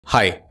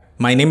Hi,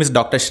 my name is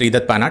Dr.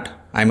 Sridat Panat.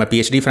 I'm a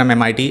PhD from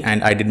MIT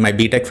and I did my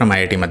BTech from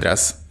IIT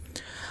Madras.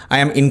 I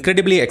am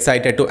incredibly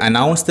excited to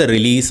announce the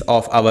release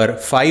of our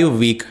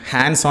 5-week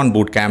hands-on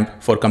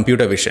bootcamp for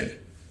computer vision.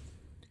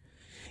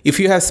 If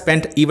you have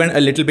spent even a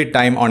little bit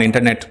time on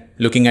internet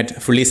looking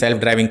at fully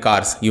self-driving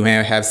cars, you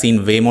may have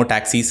seen Waymo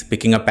taxis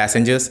picking up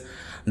passengers,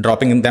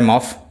 dropping them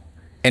off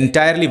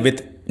entirely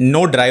with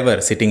no driver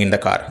sitting in the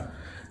car.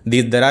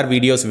 There are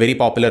videos very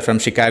popular from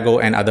Chicago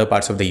and other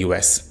parts of the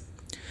US.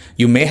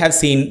 You may have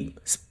seen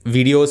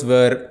videos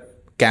where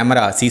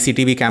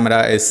CCTV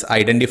camera is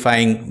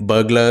identifying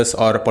burglars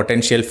or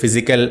potential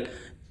physical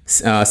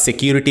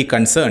security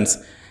concerns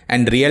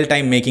and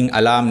real-time making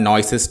alarm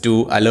noises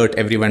to alert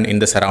everyone in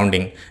the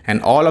surrounding.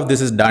 And all of this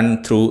is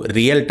done through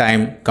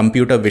real-time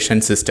computer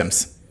vision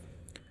systems.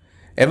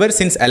 Ever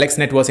since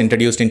AlexNet was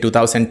introduced in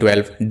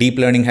 2012, deep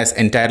learning has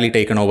entirely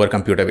taken over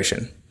computer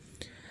vision.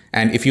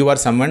 And if you are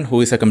someone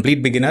who is a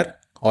complete beginner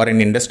or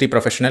an industry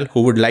professional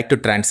who would like to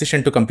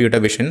transition to computer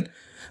vision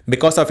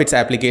because of its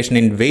application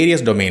in various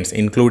domains,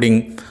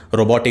 including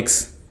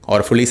robotics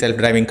or fully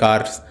self-driving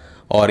cars,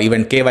 or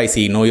even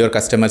KYC, know your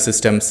customer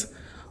systems,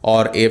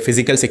 or a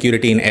physical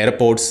security in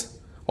airports,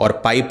 or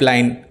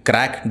pipeline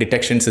crack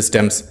detection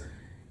systems,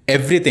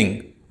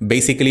 everything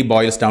basically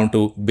boils down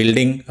to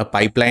building a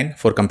pipeline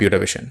for computer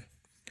vision.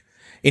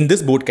 In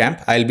this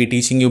bootcamp, I'll be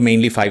teaching you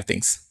mainly 5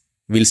 things.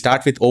 We'll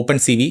start with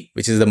OpenCV,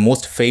 which is the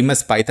most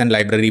famous Python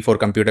library for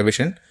computer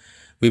vision.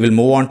 We will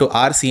move on to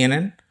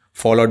RCNN,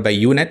 followed by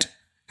UNet,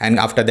 and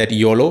after that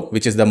YOLO,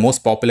 which is the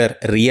most popular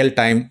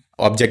real-time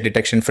object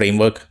detection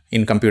framework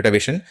in computer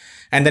vision.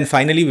 And then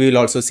finally, we will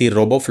also see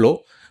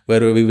RoboFlow,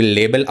 where we will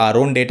label our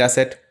own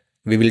dataset,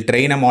 we will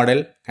train a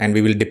model, and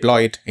we will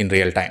deploy it in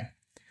real time.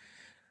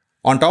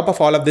 On top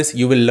of all of this,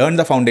 you will learn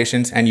the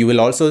foundations and you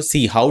will also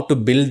see how to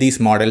build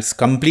these models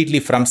completely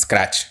from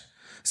scratch.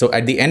 So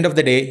at the end of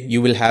the day,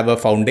 you will have a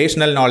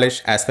foundational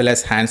knowledge as well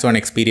as hands-on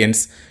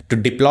experience to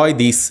deploy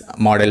these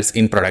models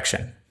in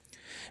production.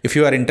 If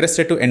you are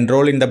interested to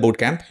enroll in the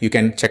bootcamp, you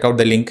can check out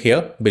the link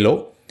here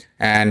below,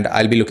 and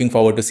I'll be looking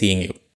forward to seeing you.